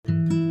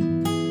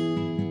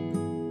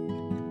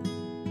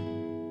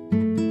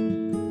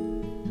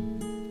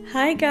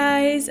Hi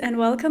guys, and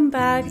welcome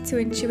back to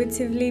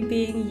Intuitively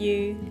Being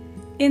You.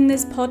 In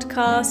this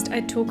podcast,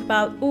 I talk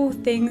about all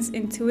things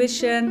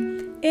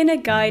intuition, inner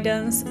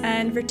guidance,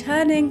 and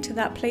returning to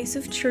that place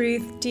of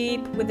truth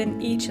deep within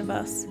each of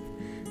us.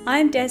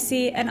 I'm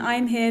Desi, and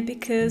I'm here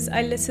because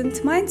I listen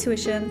to my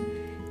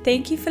intuition.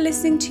 Thank you for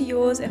listening to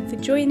yours and for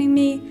joining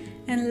me.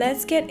 And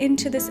let's get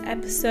into this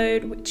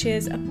episode, which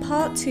is a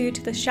part 2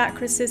 to the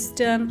chakra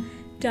system,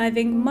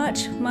 diving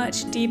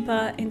much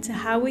deeper into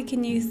how we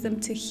can use them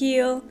to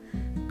heal,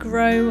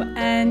 grow,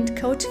 and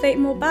cultivate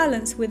more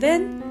balance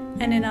within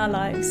and in our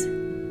lives.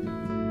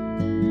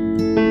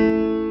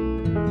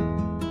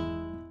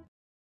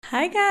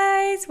 Hi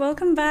guys,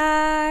 welcome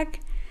back.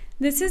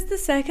 This is the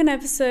second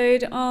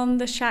episode on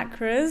the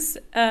chakras,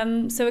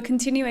 so a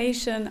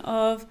continuation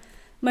of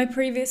my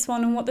previous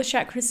one on what the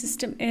chakra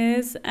system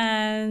is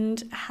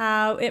and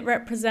how it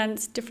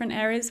represents different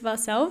areas of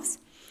ourselves.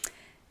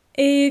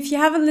 If you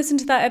haven't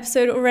listened to that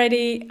episode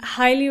already,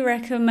 highly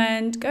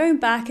recommend going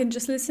back and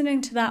just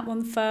listening to that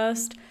one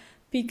first,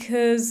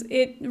 because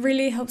it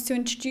really helps to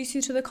introduce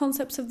you to the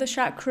concepts of the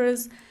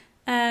chakras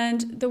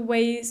and the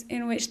ways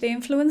in which they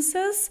influence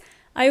us.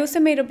 I also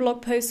made a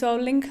blog post, so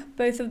I'll link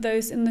both of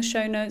those in the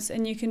show notes,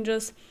 and you can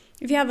just,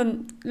 if you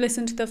haven't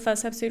listened to the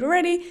first episode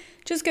already,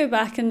 just go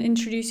back and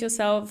introduce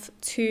yourself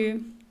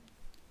to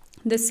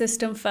this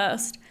system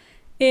first.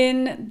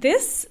 In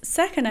this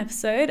second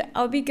episode,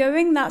 I'll be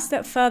going that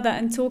step further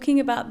and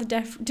talking about the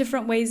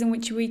different ways in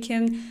which we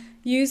can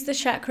use the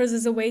chakras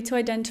as a way to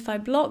identify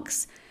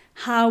blocks,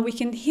 how we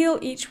can heal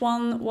each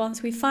one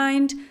once we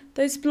find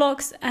those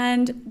blocks,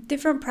 and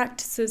different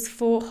practices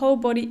for whole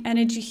body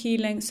energy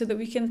healing so that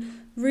we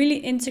can really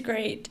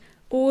integrate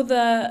all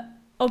the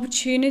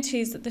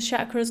opportunities that the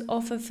chakras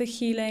offer for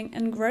healing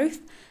and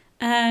growth,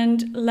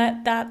 and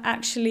let that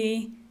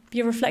actually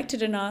be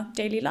reflected in our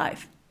daily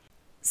life.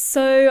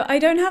 So I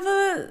don't have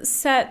a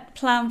set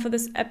plan for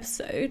this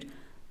episode.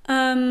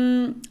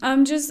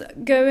 I'm just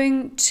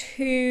going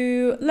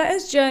to let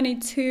us journey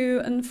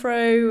to and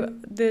fro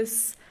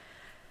these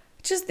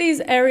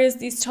areas,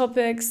 these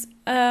topics,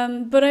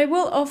 but I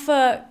will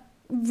offer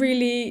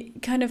really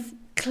kind of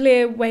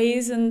clear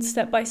ways and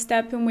step by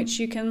step in which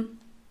you can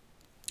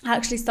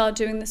actually start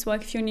doing this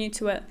work if you're new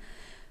to it.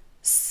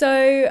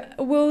 So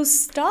we'll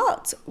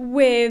start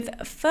with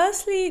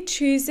firstly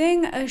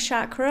choosing a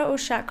chakra or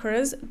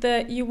chakras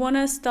that you want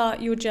to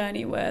start your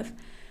journey with.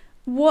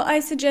 What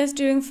I suggest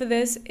doing for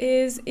this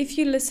is, if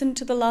you listened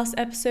to the last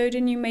episode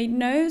and you made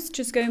notes,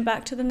 just going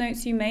back to the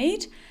notes you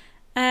made.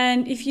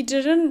 And if you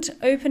didn't,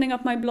 opening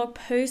up my blog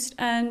post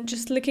and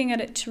just looking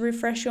at it to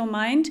refresh your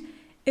mind.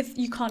 If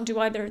you can't do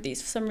either of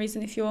these for some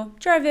reason, if you're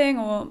driving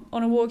or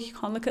on a walk, you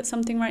can't look at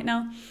something right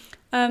now.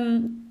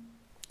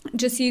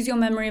 Just use your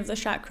memory of the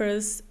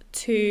chakras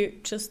to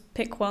just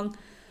pick one.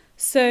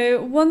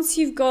 So once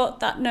you've got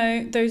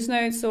those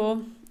notes,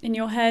 or in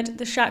your head,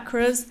 the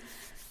chakras,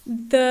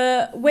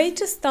 the way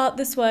to start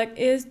this work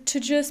is to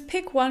just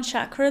pick one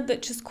chakra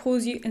that just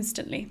calls you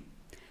instantly.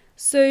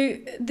 So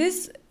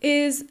this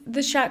is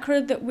the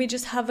chakra that we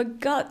just have a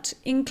gut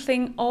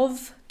inkling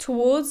of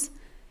towards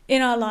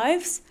in our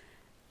lives.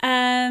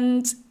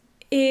 And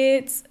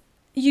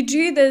you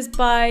do this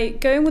by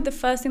going with the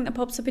first thing that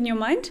pops up in your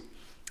mind.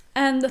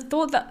 And the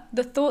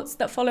thoughts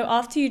that follow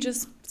after, you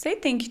just say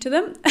thank you to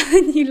them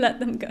and you let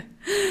them go.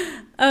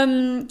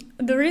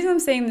 The reason I'm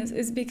saying this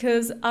is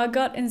because our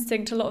gut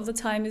instinct a lot of the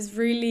time is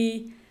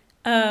really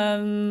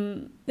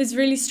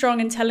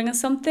strong in telling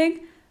us something,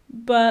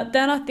 but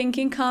then our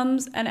thinking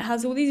comes and it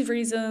has all these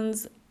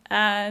reasons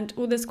and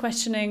all this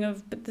questioning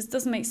of, but this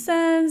doesn't make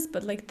sense,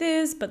 but like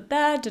this, but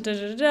that,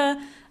 da.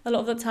 A lot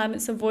of the time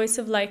it's a voice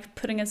of like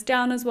putting us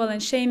down as well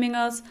and shaming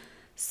us.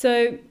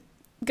 So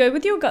go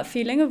with your gut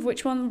feeling of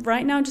which one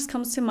right now just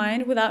comes to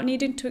mind without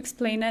needing to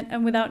explain it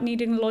and without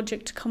needing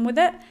logic to come with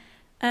it.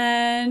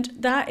 And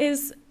that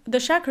is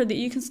the chakra that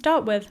you can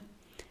start with.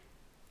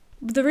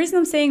 The reason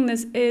I'm saying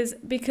this is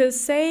because,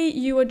 say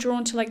you are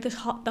drawn to like the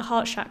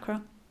heart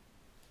chakra.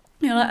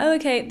 You're like, oh,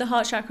 okay, the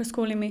heart chakra is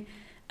calling me.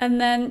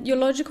 And then your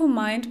logical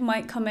mind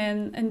might come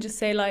in and just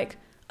say like,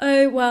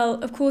 oh,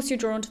 well, of course you're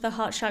drawn to the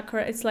heart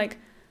chakra. It's like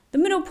the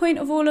middle point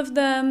of all of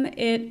them.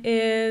 It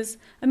is,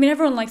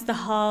 everyone likes the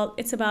heart.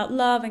 It's about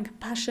love and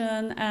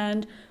compassion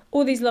and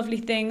all these lovely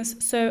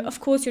things. So of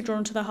course you're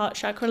drawn to the heart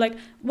chakra. Like,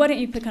 why don't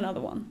you pick another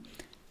one?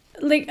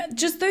 Like,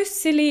 just those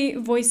silly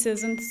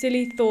voices and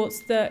silly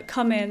thoughts that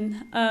come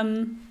in,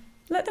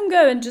 let them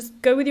go and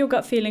just go with your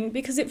gut feeling,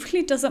 because it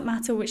really doesn't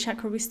matter which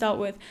chakra we start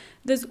with.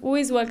 There's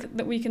always work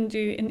that we can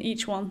do in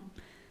each one.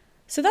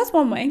 So that's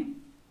one way.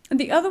 And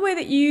the other way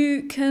that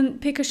you can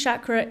pick a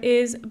chakra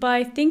is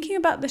by thinking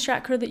about the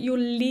chakra that you're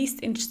least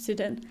interested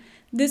in.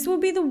 This will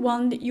be the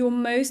one that you're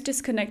most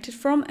disconnected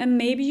from, and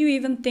maybe you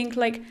even think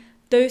like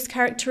those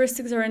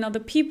characteristics are in other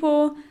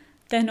people,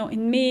 they're not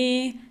in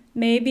me.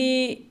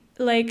 Maybe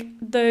like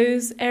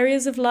those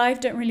areas of life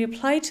don't really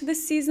apply to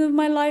this season of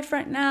my life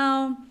right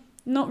now,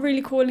 not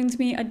really calling to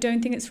me, I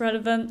don't think it's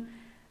relevant.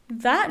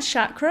 That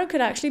chakra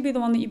could actually be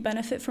the one that you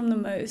benefit from the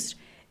most.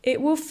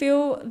 it will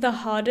feel the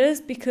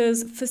hardest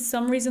because for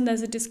some reason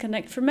there's a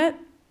disconnect from it,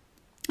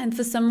 and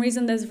for some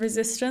reason there's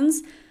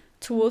resistance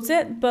towards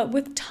it. But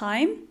with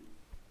time,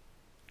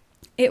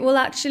 it will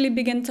actually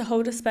begin to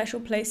hold a special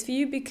place for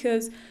you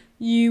because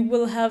you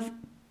will have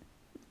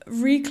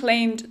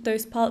reclaimed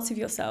those parts of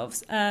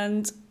yourselves,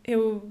 and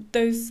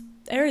those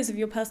areas of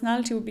your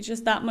personality will be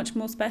just that much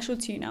more special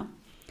to you now.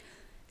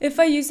 If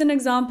I use an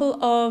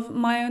example of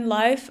my own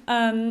life,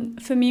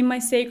 for me, my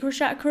sacral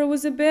chakra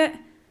was a bit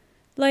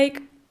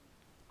like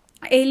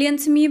alien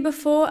to me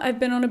before. I've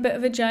been on a bit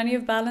of a journey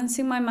of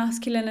balancing my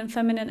masculine and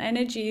feminine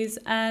energies,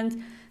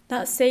 and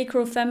that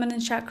sacral feminine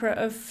chakra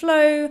of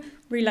flow,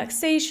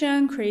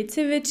 relaxation,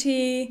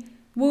 creativity,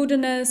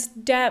 wilderness,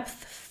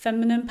 depth,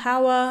 feminine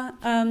power,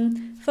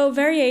 felt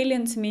very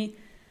alien to me.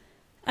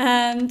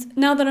 And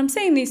now that I'm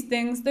saying these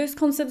things, those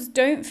concepts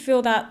don't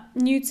feel that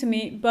new to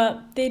me,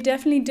 but they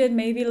definitely did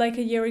maybe like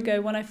a year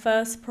ago when I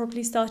first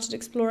probably started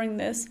exploring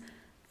this.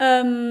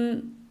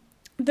 The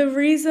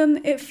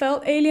reason it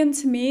felt alien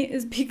to me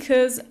is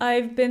because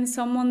I've been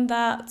someone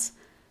that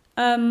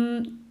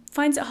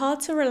finds it hard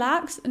to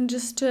relax and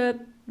just to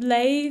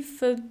lay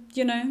for,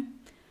 to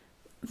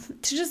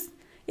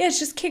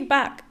just kick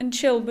back and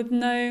chill with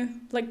no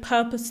like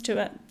purpose to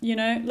it,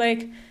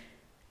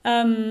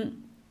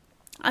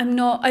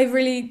 I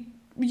really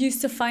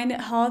used to find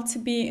it hard to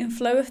be in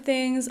flow of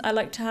things. I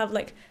like to have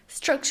like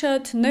structure,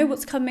 to know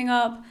what's coming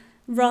up,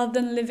 rather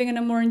than living in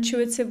a more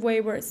intuitive way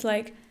where it's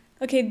like,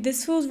 okay,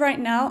 this feels right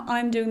now,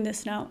 I'm doing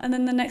this now. And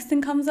then the next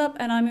thing comes up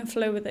and I'm in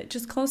flow with it.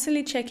 Just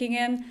constantly checking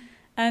in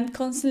and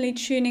constantly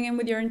tuning in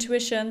with your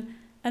intuition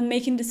and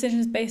making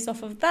decisions based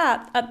off of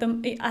that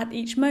at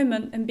each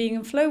moment and being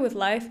in flow with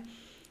life.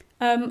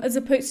 As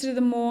opposed to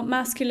the more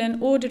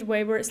masculine, ordered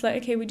way where it's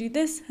like, okay, we do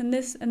this and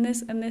this and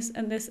this and this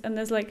and this, and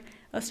there's like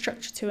a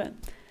structure to it.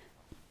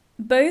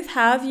 Both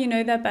have,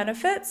 their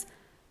benefits,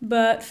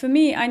 but for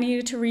me, I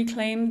needed to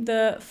reclaim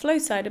the flow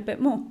side a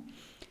bit more.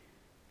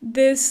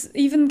 This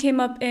even came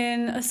up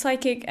in a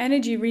psychic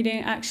energy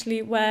reading,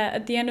 actually, where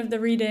at the end of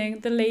the reading,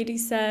 the lady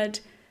said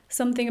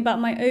something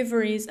about my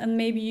ovaries and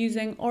maybe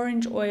using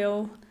orange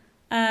oil.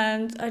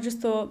 And I just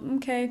thought,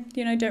 okay,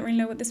 don't really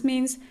know what this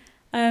means.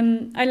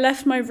 I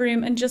left my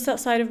room, and just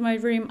outside of my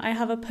room I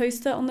have a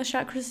poster on the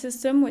chakra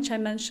system, which I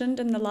mentioned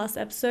in the last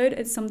episode.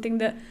 It's something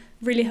that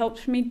really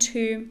helped me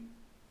to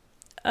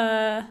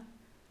know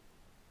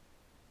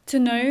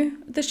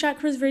the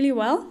chakras really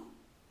well.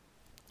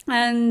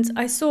 And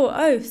I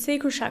saw,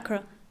 sacral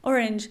chakra,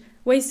 orange,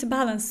 ways to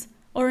balance,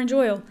 orange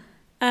oil.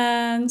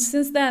 And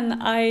since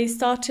then I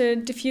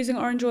started diffusing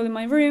orange oil in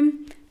my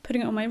room,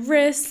 putting it on my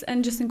wrists,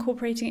 and just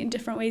incorporating it in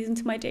different ways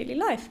into my daily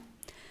life.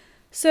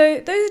 So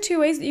those are two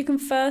ways that you can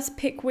first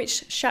pick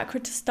which chakra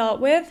to start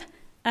with,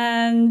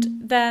 and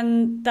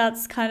then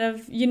that's kind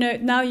of,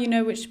 now you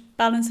know which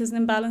balances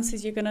and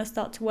imbalances you're going to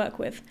start to work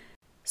with.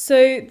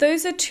 So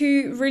those are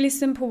two really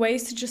simple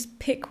ways to just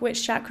pick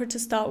which chakra to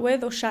start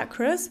with, or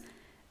chakras.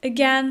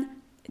 Again,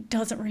 it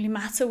doesn't really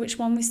matter which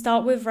one we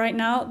start with right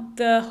now.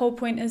 The whole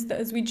point is that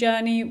as we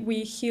journey,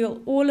 we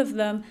heal all of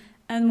them,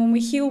 and when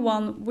we heal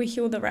one, we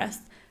heal the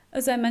rest.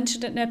 As I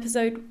mentioned in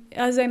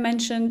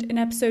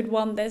episode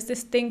 1, there's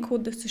this thing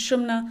called the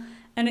Sushumna,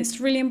 and it's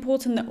really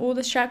important that all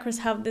the chakras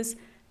have this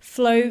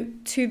flow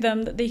to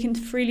them, that they can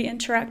freely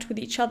interact with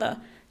each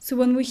other. So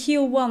when we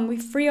heal one, we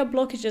free our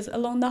blockages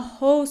along the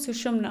whole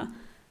Sushumna.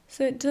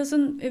 So it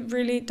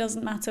really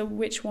doesn't matter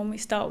which one we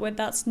start with.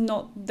 That's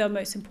not the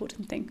most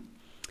important thing.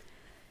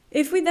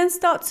 If we then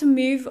start to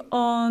move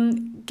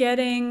on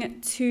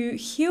getting to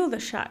heal the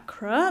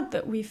chakra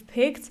that we've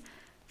picked,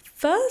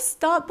 first,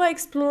 start by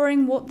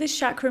exploring what this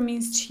chakra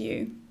means to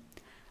you.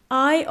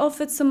 I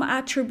offered some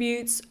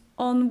attributes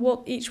on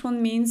what each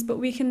one means, but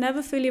we can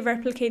never fully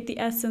replicate the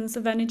essence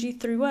of energy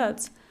through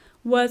words.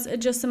 Words are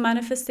just a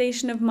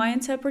manifestation of my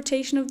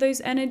interpretation of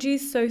those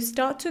energies, so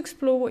start to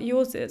explore what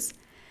yours is.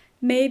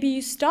 Maybe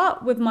you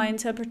start with my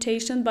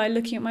interpretation by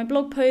looking at my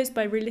blog post,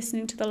 by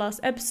re-listening to the last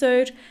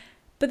episode,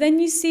 but then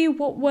you see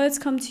what words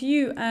come to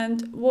you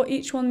and what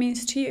each one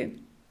means to you.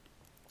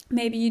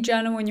 Maybe you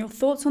journal on your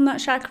thoughts on that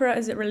chakra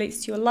as it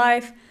relates to your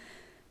life.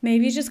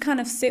 Maybe you just kind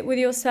of sit with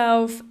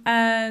yourself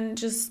and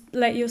just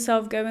let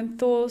yourself go in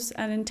thoughts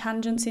and in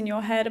tangents in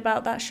your head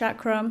about that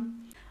chakra.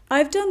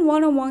 I've done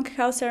one-on-one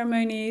cacao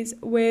ceremonies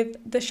with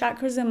the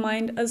chakras in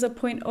mind as a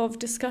point of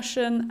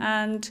discussion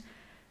and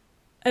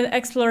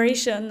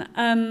exploration,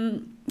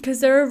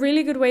 because they're a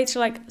really good way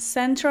to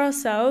center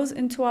ourselves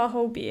into our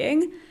whole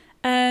being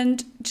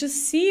and just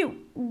see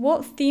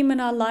what theme in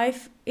our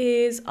life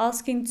is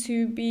asking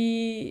to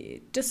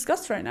be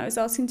discussed right now, is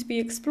asking to be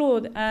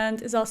explored,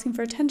 and is asking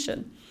for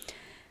attention.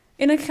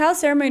 In a cacao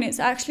ceremony, it's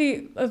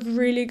actually a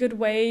really good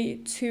way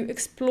to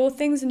explore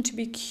things and to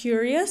be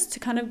curious,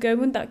 to kind of go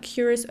with that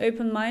curious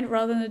open mind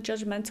rather than a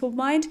judgmental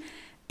mind,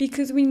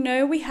 because we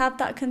know we have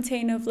that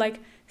container of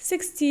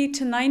 60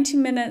 to 90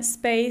 minute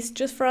space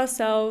just for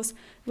ourselves.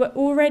 We're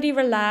already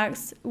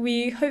relaxed.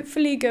 We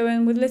hopefully go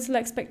in with little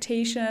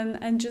expectation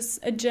and just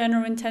a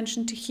general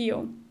intention to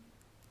heal.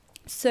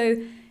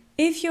 So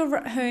if you're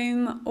at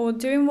home or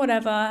doing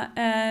whatever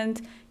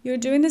and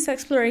you're doing this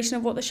exploration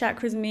of what the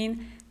chakras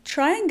mean,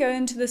 try and go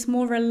into this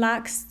more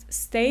relaxed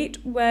state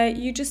where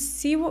you just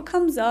see what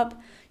comes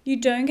up. You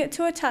don't get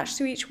too attached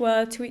to each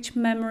word, to each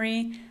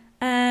memory,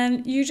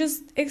 and you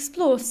just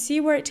explore, see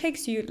where it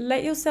takes you.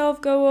 Let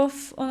yourself go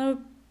off on a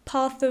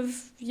path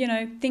of,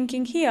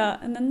 thinking here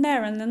and then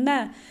there and then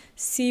there.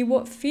 See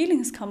what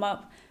feelings come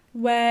up,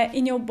 where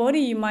in your body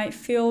you might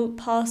feel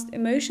past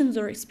emotions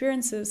or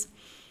experiences.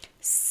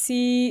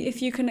 See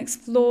if you can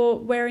explore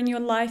where in your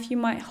life you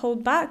might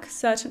hold back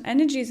certain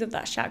energies of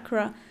that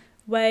chakra,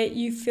 where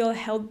you feel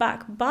held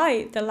back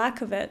by the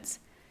lack of it.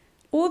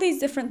 All these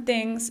different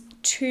things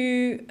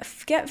to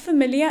get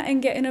familiar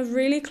and get in a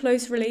really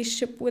close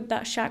relationship with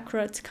that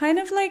chakra, to kind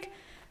of like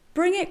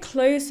bring it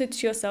closer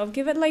to yourself.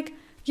 Give it like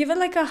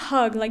a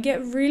hug, like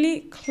get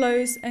really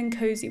close and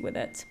cozy with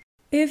it.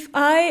 If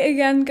I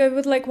again go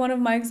with like one of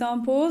my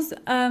examples,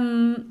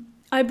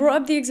 I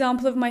brought up the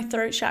example of my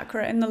throat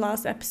chakra in the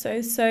last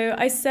episode. So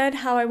I said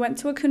how I went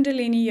to a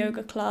Kundalini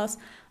yoga class.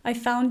 I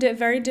found it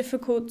very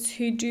difficult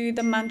to do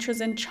the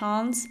mantras and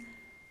chants.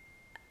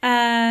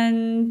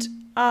 And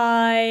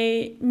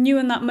I knew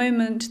in that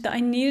moment that I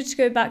needed to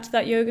go back to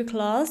that yoga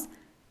class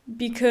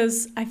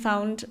because I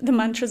found the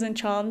mantras and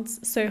chants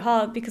so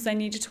hard because I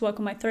needed to work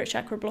on my throat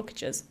chakra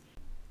blockages.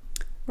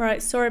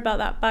 Right, sorry about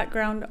that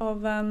background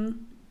of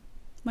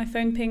my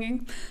phone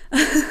pinging.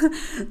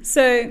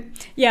 So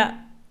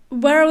yeah,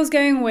 where I was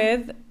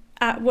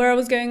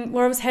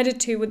headed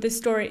to with this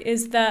story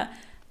is that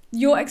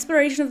your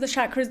exploration of the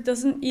chakras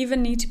doesn't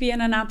even need to be in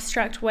an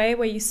abstract way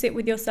where you sit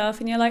with yourself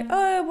and you're like,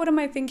 oh, what am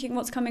I thinking?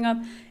 What's coming up?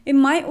 It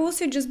might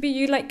also just be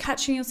you like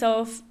catching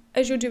yourself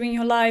as you're doing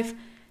your life,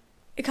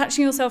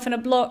 catching yourself in a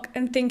block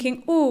and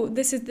thinking, oh,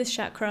 this is this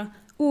chakra.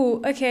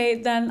 Oh, okay,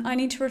 then I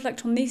need to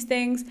reflect on these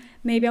things.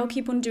 Maybe I'll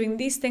keep on doing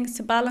these things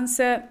to balance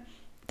it.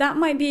 That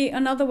might be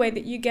another way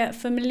that you get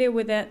familiar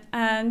with it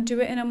and do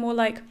it in a more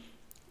like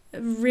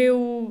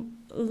real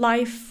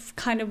life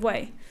kind of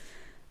way.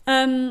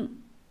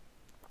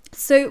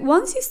 So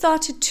once you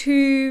started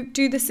to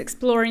do this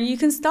exploring, you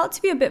can start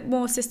to be a bit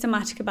more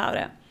systematic about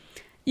it.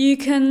 You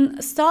can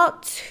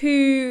start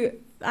to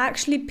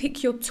actually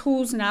pick your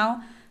tools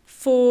now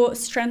for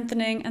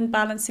strengthening and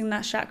balancing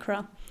that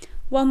chakra.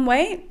 One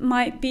way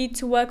might be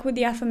to work with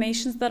the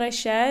affirmations that I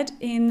shared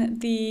in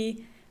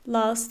the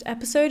last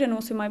episode and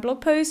also my blog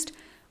post,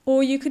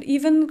 or you could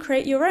even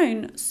create your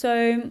own.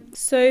 So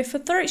for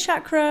throat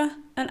chakra,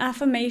 an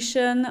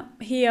affirmation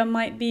here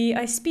might be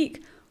I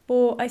speak,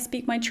 or I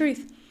speak my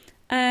truth.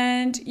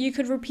 And you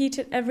could repeat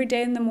it every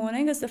day in the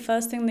morning as the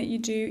first thing that you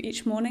do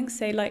each morning,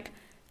 say like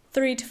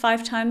 3 to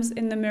 5 times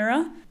in the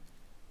mirror.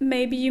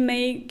 Maybe you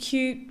make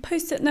cute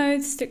post-it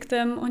notes, stick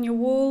them on your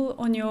wall,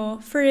 on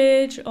your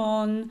fridge,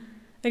 on,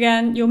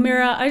 again, your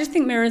mirror. I just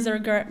think mirrors are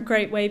a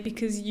great way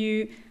because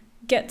you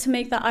get to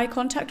make that eye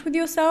contact with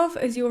yourself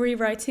as you're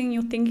rewriting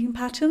your thinking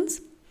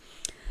patterns.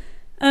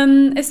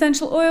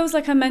 Essential oils,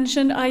 like I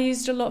mentioned, I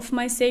used a lot for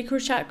my sacral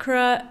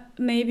chakra.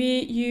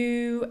 Maybe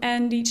you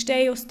end each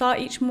day or start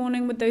each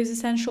morning with those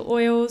essential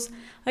oils.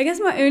 I guess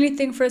my only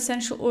thing for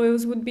essential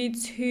oils would be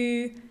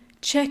to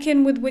check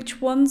in with which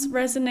ones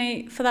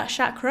resonate for that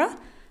chakra,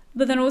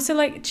 but then also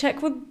like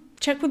check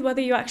with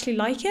whether you actually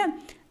like it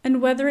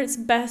and whether it's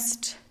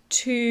best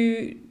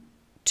to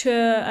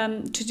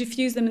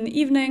diffuse them in the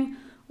evening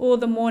or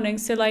the morning.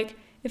 So like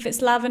if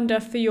it's lavender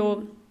for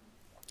your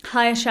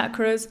higher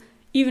chakras,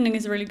 evening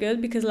is really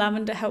good because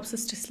lavender helps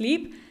us to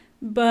sleep.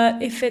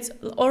 But if it's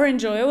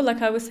orange oil,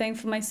 like I was saying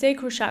for my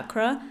sacral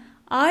chakra,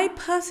 I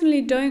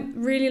personally don't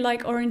really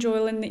like orange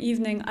oil in the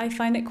evening. I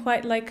find it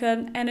quite like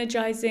an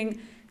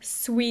energizing,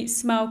 sweet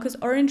smell because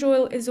orange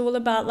oil is all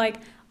about like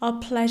our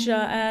pleasure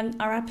and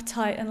our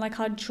appetite and like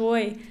our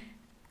joy.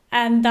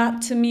 And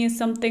that to me is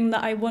something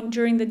that I want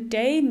during the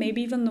day,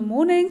 maybe even the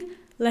morning,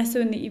 less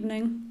so in the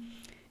evening.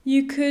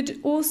 You could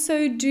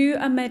also do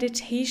a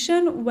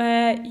meditation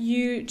where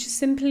you just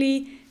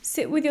simply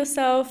sit with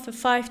yourself for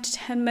 5 to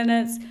 10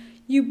 minutes.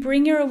 You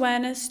bring your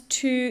awareness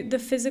to the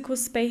physical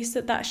space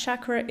that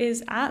chakra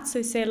is at.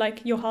 So say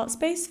like your heart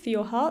space for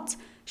your heart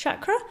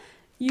chakra.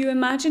 You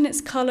imagine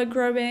its color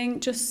growing,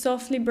 just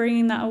softly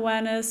bringing that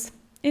awareness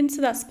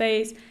into that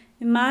space,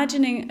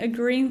 imagining a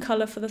green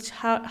color for the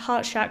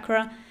heart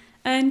chakra,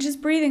 and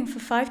just breathing for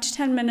 5 to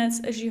 10 minutes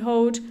as you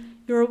hold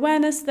your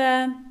awareness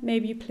there.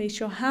 Maybe you place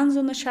your hands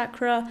on the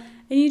chakra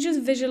and you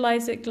just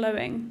visualize it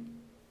glowing.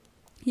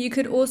 You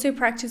could also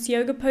practice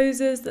yoga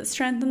poses that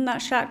strengthen that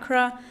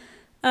chakra.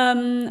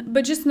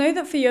 But just know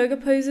that for yoga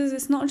poses,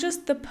 it's not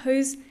just the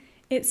pose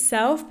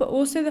itself, but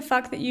also the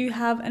fact that you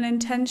have an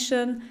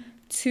intention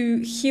to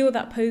heal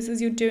that pose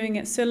as you're doing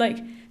it. So like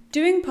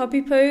doing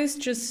puppy pose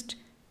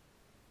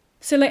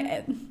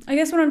I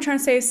guess what I'm trying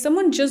to say is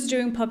someone just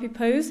doing puppy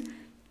pose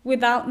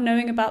without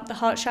knowing about the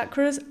heart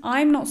chakras,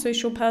 I'm not so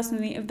sure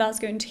personally if that's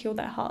going to heal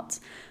their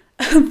hearts.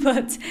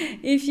 But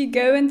if you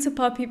go into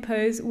puppy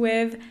pose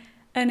with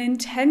an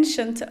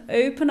intention to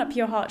open up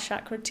your heart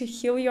chakra, to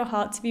heal your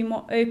heart, to be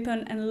more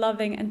open and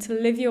loving and to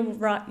live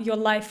your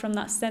life from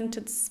that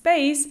centered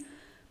space,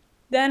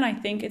 then I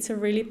think it's a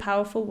really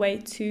powerful way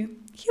to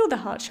heal the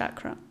heart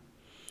chakra.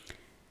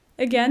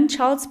 Again,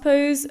 child's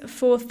pose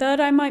for third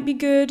eye might be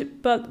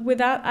good, but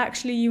without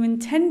actually you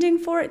intending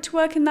for it to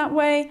work in that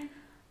way,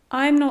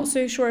 I'm not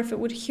so sure if it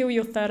would heal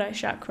your third eye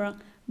chakra.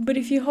 But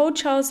if you hold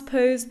child's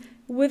pose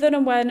with an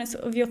awareness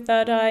of your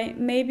third eye,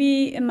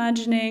 maybe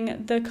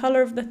imagining the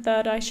color of the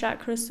third eye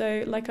chakra,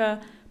 so like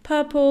a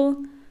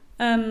purple,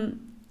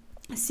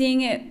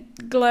 seeing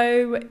it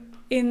glow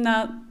in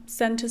that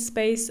center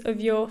space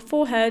of your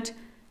forehead,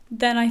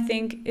 then I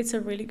think it's a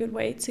really good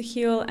way to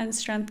heal and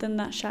strengthen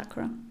that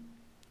chakra.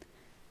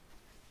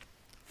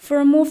 For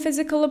a more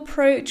physical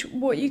approach,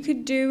 what you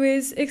could do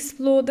is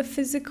explore the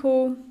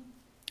physical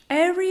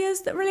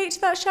areas that relate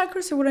to that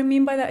chakra. So what I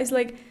mean by that is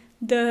like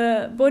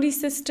the body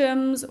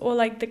systems or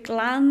like the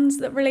glands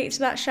that relate to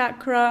that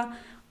chakra.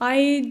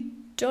 I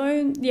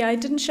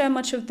didn't share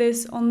much of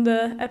this on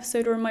the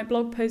episode or in my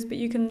blog post, but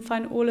you can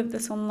find all of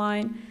this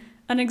online.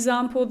 An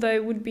example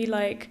though would be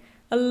like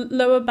a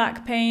lower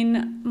back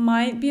pain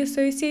might be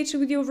associated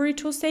with your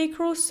root or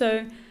sacral.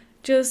 So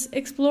just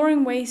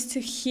exploring ways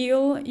to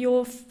heal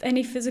your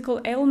any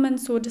physical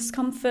ailments or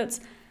discomforts,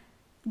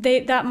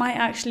 that might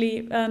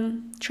actually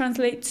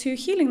translate to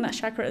healing that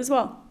chakra as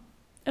well.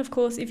 Of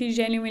course, if you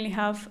genuinely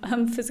have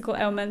physical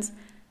ailments,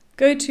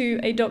 go to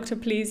a doctor,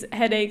 please.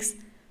 Headaches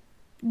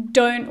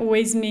don't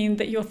always mean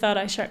that your third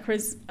eye chakra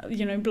is,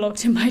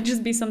 blocked. It might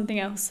just be something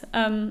else.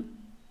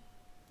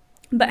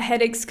 But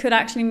headaches could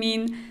actually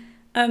mean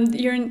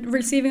you're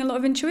receiving a lot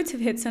of intuitive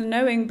hits and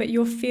knowing, but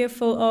you're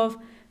fearful of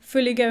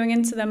fully going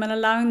into them and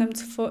allowing them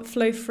to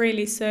flow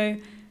freely. So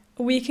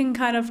we can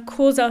kind of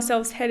cause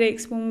ourselves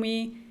headaches when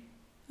we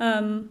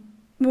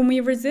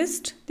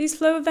resist these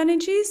flow of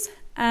energies,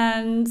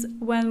 and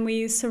when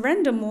we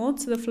surrender more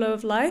to the flow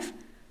of life,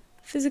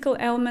 physical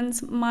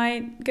ailments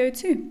might go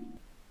too.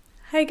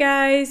 Hi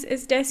guys,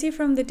 it's Desi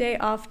from the day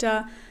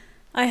after.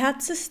 I had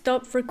to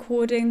stop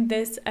recording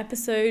this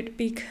episode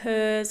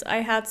because I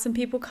had some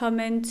people come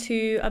in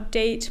to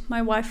update my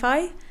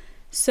Wi-Fi.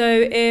 So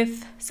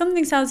if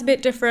something sounds a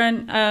bit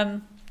different,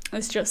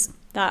 it's just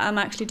that I'm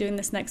actually doing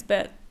this next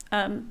bit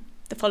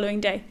the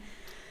following day.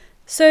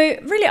 So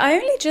really, I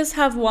only just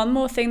have one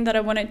more thing that I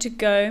wanted to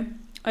go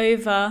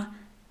over,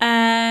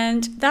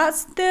 and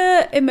that's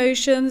the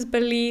emotions,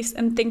 beliefs,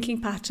 and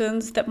thinking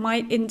patterns that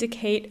might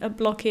indicate a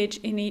blockage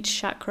in each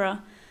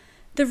chakra.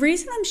 The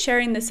reason I'm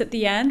sharing this at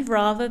the end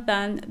rather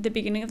than the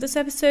beginning of this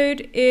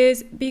episode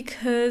is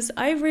because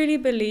I really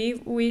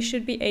believe we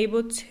should be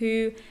able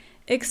to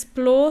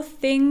explore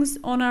things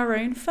on our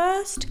own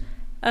first,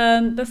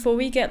 before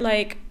we get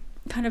a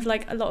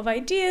lot of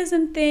ideas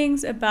and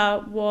things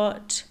about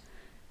what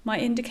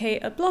might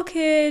indicate a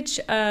blockage,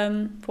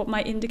 what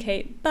might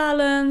indicate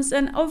balance.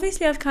 And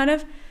obviously I've kind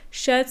of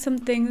shared some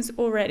things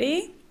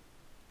already,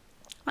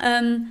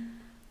 and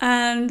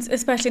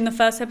especially in the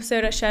first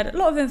episode I shared a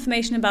lot of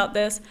information about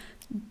this,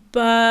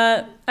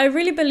 but I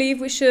really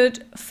believe we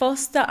should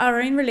foster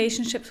our own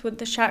relationships with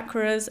the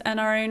chakras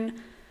and our own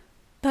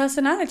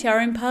personality, our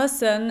own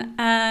person,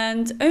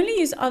 and only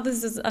use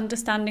others as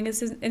understanding,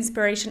 as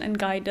inspiration and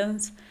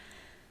guidance.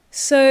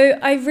 So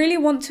I really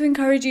want to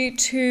encourage you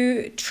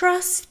to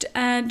trust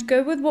and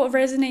go with what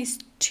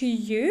resonates to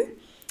you.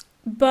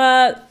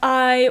 But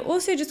I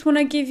also just want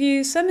to give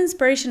you some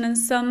inspiration and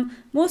some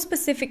more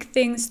specific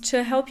things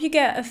to help you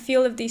get a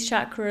feel of these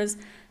chakras.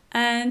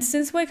 And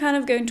since we're kind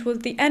of going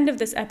towards the end of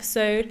this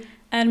episode,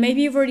 and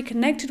maybe you've already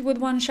connected with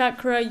one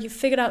chakra, you've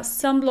figured out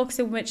some blocks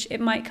in which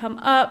it might come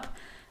up,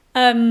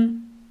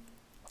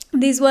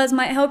 these words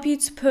might help you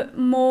to put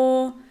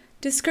more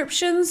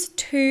descriptions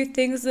to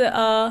things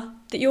that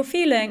you're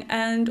feeling,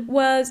 and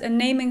words and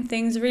naming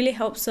things really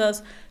helps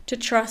us to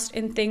trust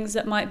in things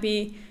that might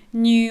be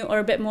new or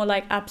a bit more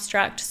like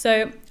abstract.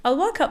 So I'll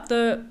work up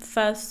the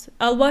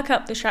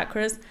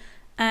chakras,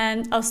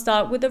 and I'll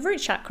start with the root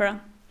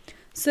chakra.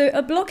 So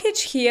a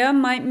blockage here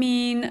might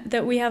mean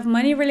that we have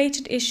money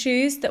related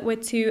issues, that we're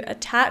too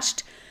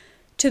attached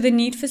to the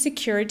need for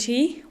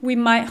security. We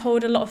might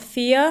hold a lot of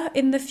fear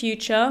in the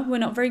future. We're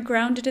not very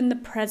grounded in the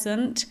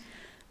present.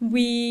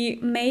 We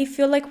may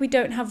feel like we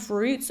don't have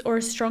roots or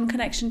a strong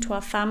connection to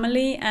our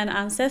family and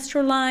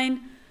ancestral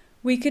line.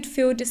 We could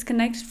feel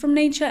disconnected from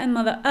nature and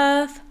Mother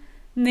Earth.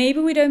 Maybe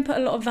we don't put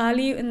a lot of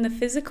value in the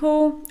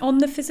physical,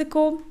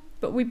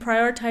 but we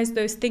prioritize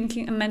those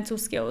thinking and mental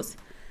skills.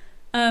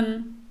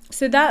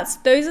 So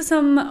those are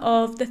some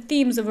of the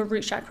themes of a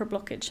root chakra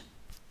blockage.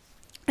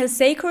 A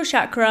sacral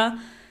chakra,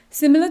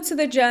 similar to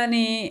the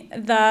journey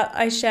that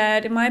I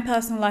shared in my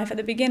personal life at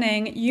the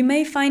beginning, you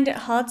may find it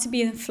hard to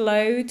be in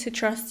flow, to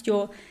trust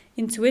your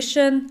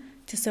intuition,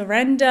 to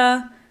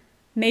surrender.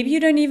 Maybe you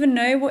don't even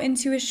know what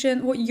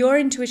your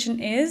intuition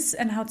is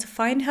and how to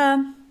find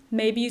her.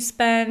 Maybe you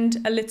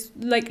spend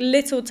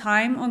little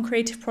time on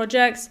creative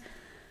projects.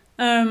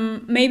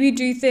 Maybe you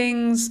do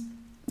things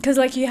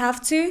because you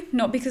have to,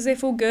 not because they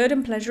feel good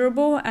and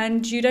pleasurable,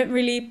 and you don't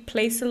really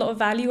place a lot of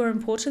value or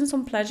importance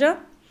on pleasure.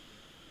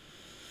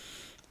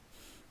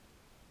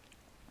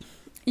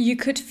 You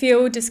could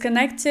feel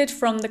disconnected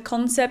from the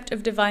concept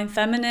of divine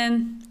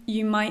feminine.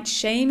 You might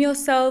shame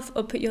yourself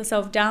or put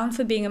yourself down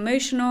for being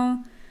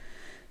emotional.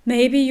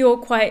 Maybe you're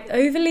quite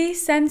overly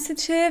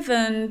sensitive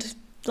and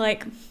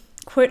like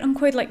quote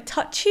unquote like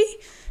touchy.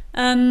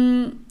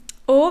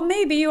 Or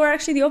maybe you're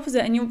actually the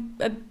opposite and you're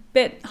a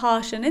bit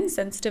harsh and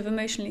insensitive,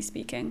 emotionally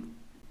speaking.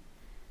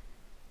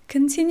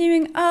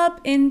 Continuing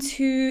up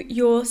into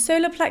your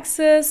solar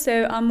plexus,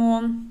 so our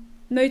more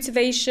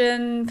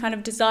motivation, kind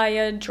of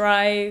desire,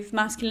 drive,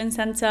 masculine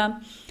center.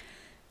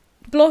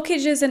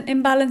 Blockages and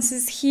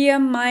imbalances here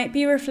might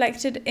be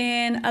reflected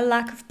in a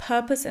lack of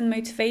purpose and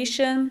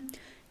motivation.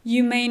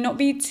 You may not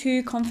be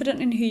too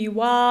confident in who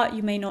you are.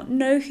 You may not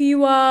know who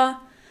you are.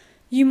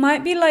 You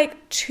might be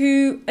like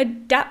too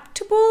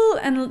adaptable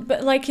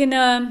but like in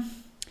a,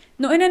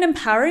 not in an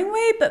empowering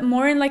way, but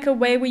more in like a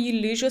way where you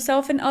lose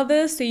yourself in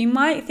others. So you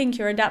might think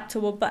you're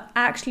adaptable, but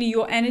actually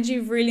your energy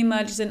really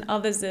merges in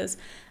others's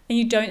and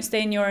you don't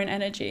stay in your own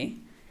energy.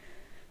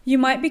 You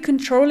might be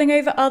controlling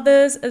over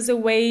others as a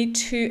way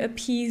to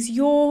appease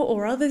your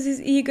or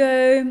others'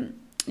 ego.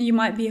 You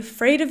might be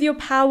afraid of your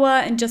power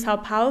and just how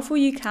powerful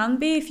you can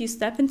be if you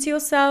step into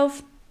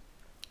yourself.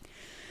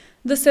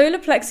 The solar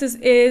plexus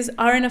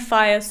are in a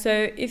fire,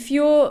 so if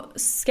you're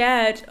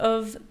scared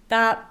of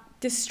that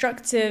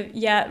destructive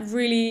yet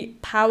really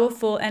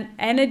powerful and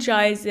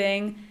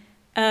energizing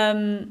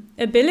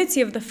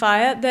ability of the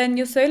fire, then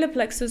your solar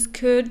plexus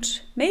could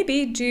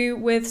maybe do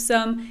with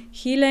some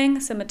healing,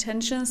 some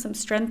attention, some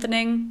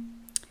strengthening.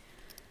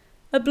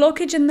 A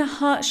blockage in the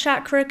heart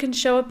chakra can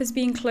show up as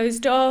being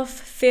closed off,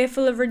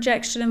 fearful of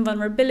rejection and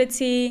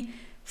vulnerability,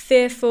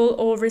 fearful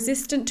or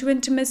resistant to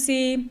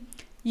intimacy.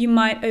 You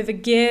might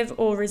overgive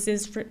or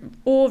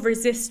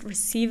resist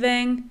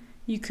receiving.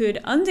 You could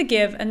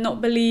undergive and not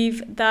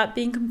believe that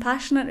being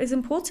compassionate is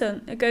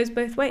important. It goes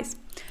both ways.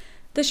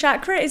 The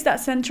chakra is that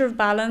center of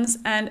balance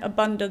and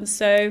abundance.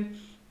 So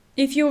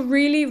if you're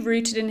really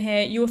rooted in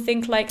here, you'll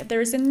think like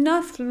there is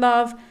enough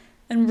love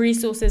and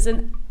resources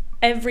and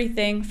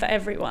everything for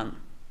everyone.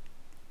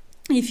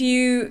 If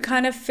you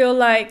kind of feel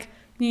like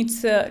you need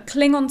to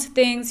cling on to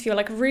things, feel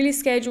like really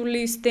scared you'll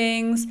lose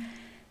things,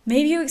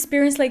 maybe you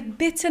experience like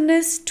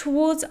bitterness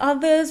towards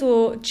others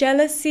or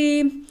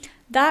jealousy,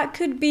 that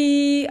could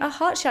be a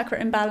heart chakra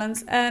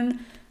imbalance. And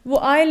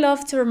what I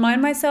love to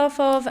remind myself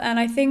of, and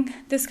I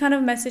think this kind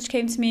of message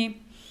came to me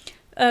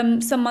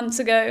some months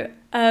ago,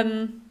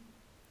 and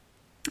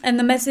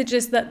the message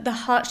is that the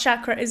heart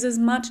chakra is as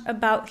much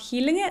about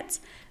healing it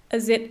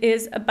as it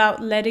is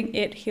about letting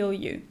it heal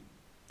you.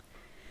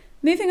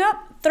 Moving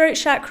up, throat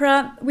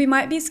chakra, we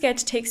might be scared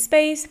to take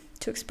space,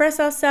 to express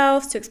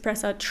ourselves, to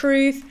express our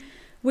truth.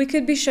 We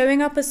could be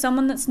showing up as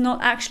someone that's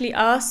not actually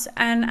us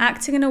and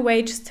acting in a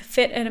way just to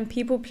fit in and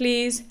people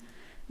please.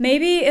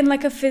 Maybe in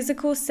like a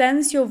physical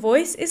sense, your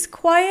voice is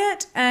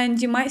quiet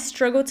and you might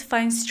struggle to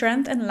find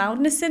strength and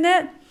loudness in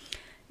it.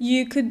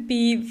 You could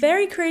be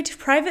very creative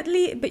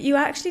privately, but you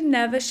actually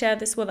never share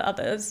this with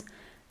others.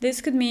 This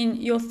could mean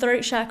your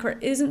throat chakra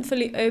isn't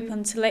fully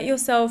open to let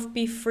yourself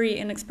be free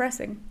in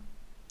expressing.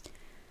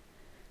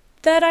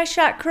 Third eye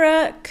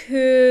chakra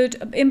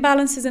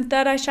imbalances in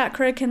third eye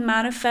chakra can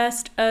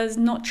manifest as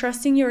not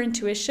trusting your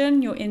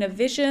intuition, your inner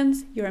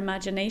visions, your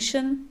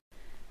imagination.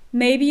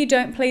 Maybe you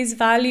don't place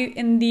value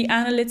in the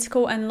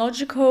analytical and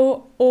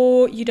logical,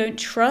 or you don't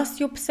trust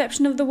your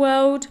perception of the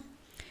world.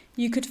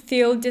 You could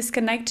feel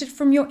disconnected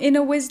from your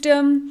inner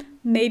wisdom.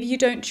 Maybe you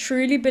don't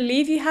truly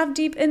believe you have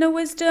deep inner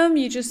wisdom.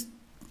 You just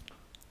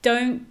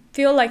don't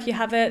feel like you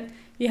have it.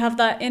 You have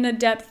that inner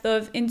depth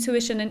of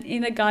intuition and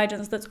inner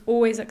guidance that's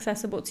always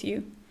accessible to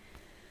you.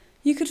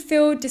 You could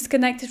feel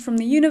disconnected from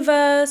the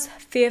universe,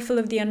 fearful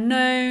of the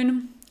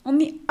unknown. On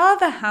the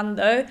other hand,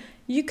 though,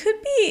 you could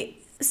be,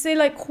 say,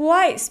 like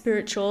quite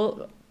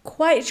spiritual,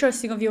 quite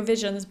trusting of your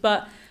visions,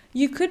 but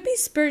you could be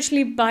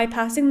spiritually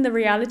bypassing the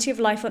reality of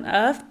life on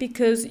earth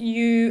because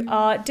you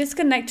are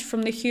disconnected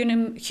from the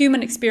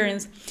human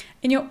experience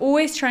and you're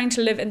always trying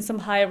to live in some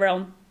higher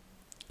realm.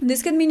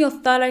 This could mean your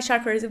third eye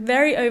chakra is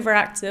very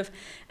overactive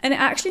and it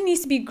actually needs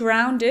to be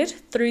grounded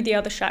through the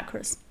other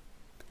chakras.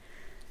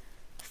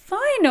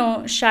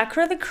 Final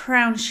chakra, the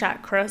crown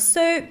chakra.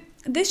 So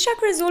this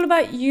chakra is all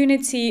about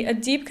unity, a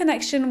deep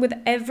connection with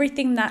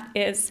everything that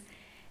is.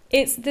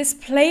 It's this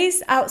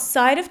place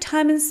outside of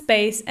time and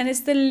space, and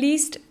it's the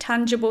least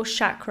tangible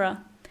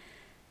chakra.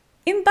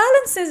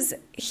 Imbalances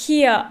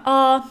here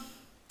are,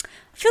 I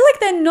feel like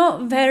they're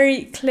not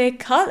very clear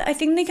cut. I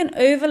think they can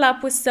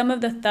overlap with some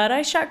of the third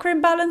eye chakra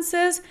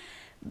imbalances.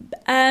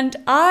 And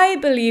I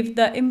believe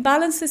that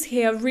imbalances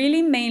here are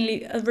really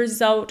mainly a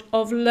result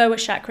of lower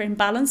chakra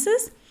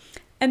imbalances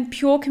and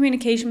pure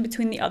communication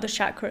between the other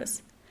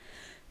chakras.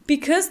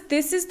 Because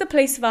this is the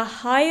place of our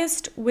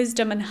highest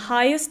wisdom and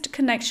highest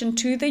connection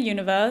to the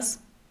universe,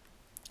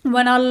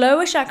 when our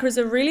lower chakras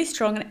are really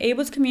strong and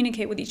able to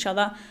communicate with each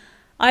other,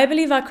 I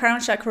believe our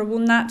crown chakra will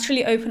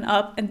naturally open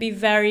up and be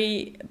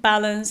very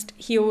balanced,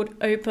 healed,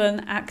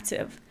 open,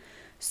 active.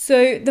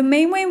 So the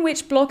main way in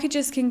which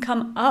blockages can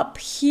come up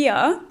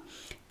here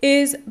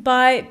is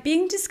by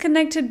being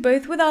disconnected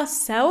both with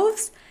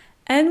ourselves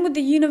and with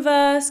the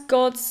universe,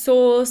 God,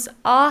 source,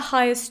 our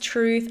highest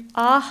truth,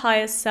 our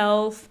higher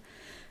self.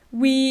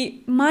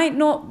 We might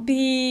not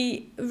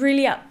be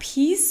really at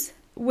peace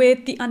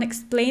with the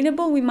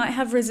unexplainable. We might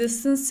have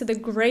resistance to the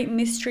great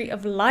mystery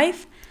of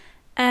life.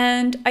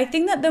 And I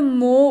think that the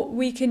more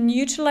we can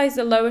utilize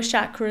the lower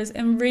chakras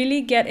and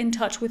really get in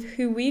touch with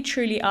who we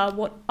truly are,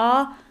 what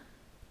our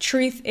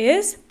truth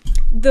is,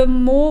 the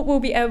more we'll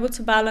be able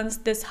to balance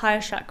this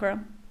higher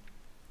chakra.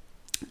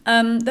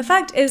 The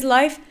fact is,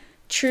 life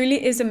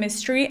truly is a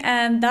mystery,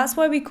 and that's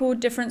why we call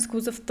different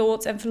schools of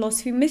thoughts and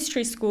philosophy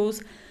mystery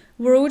schools.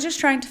 We're all just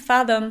trying to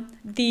fathom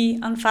the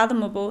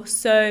unfathomable.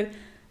 So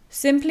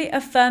simply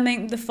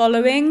affirming the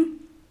following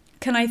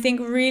can, I think,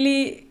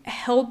 really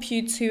help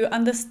you to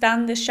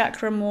understand this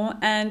chakra more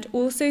and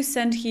also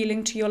send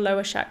healing to your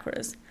lower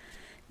chakras.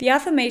 The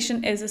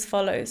affirmation is as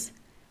follows: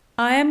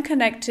 I am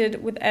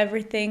connected with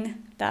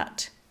everything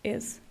that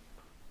is.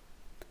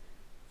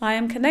 I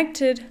am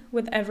connected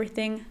with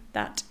everything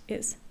that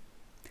is.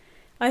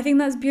 I think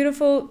that's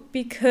beautiful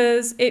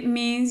because it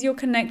means you're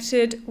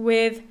connected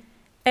with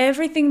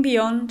everything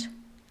beyond,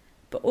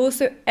 but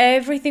also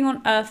everything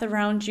on earth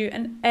around you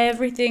and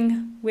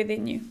everything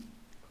within you.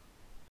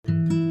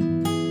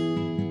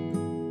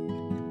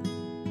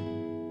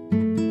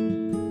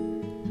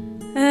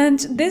 And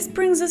this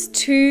brings us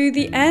to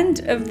the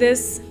end of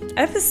this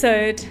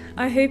episode.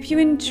 I hope you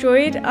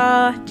enjoyed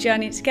our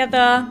journey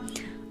together.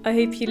 I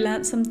hope you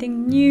learned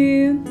something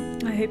new.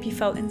 I hope you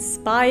felt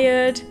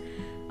inspired.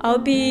 I'll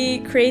be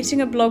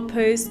creating a blog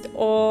post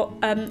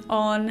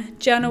on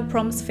journal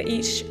prompts for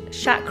each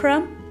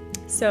chakra.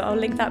 So I'll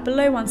link that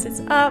below once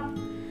it's up.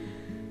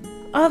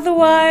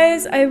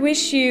 Otherwise, I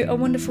wish you a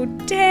wonderful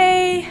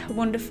day, a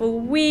wonderful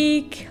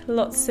week,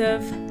 lots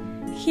of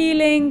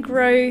healing,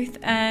 growth,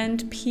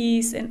 and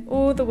peace in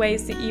all the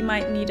ways that you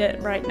might need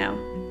it right now.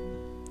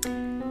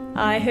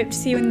 I hope to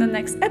see you in the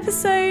next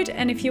episode,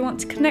 and if you want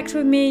to connect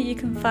with me, you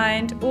can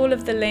find all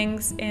of the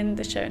links in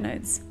the show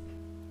notes.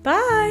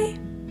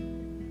 Bye!